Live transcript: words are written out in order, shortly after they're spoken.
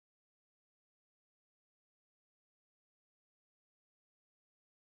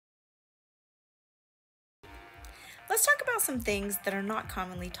let's talk about some things that are not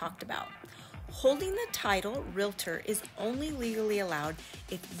commonly talked about. Holding the title Realtor is only legally allowed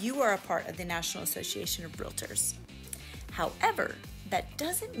if you are a part of the National Association of Realtors. However, that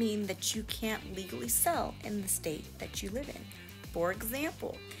doesn't mean that you can't legally sell in the state that you live in. For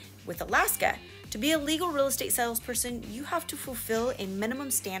example, with Alaska, to be a legal real estate salesperson, you have to fulfill a minimum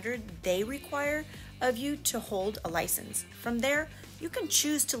standard they require of you to hold a license. From there, you can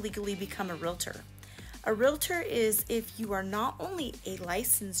choose to legally become a realtor. A realtor is if you are not only a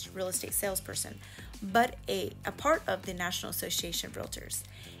licensed real estate salesperson, but a part of the National Association of Realtors.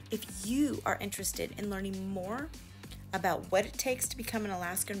 If you are interested in learning more about what it takes to become an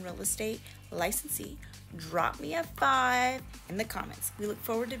Alaskan real estate licensee, drop me a 5 in the comments. We look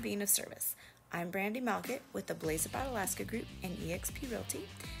forward to being of service. I'm Brandy Malgett with the Blaze About Alaska Group and eXp Realty,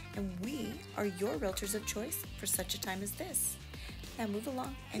 and we are your realtors of choice for such a time as this. Now move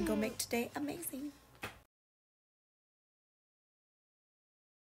along and go make today amazing.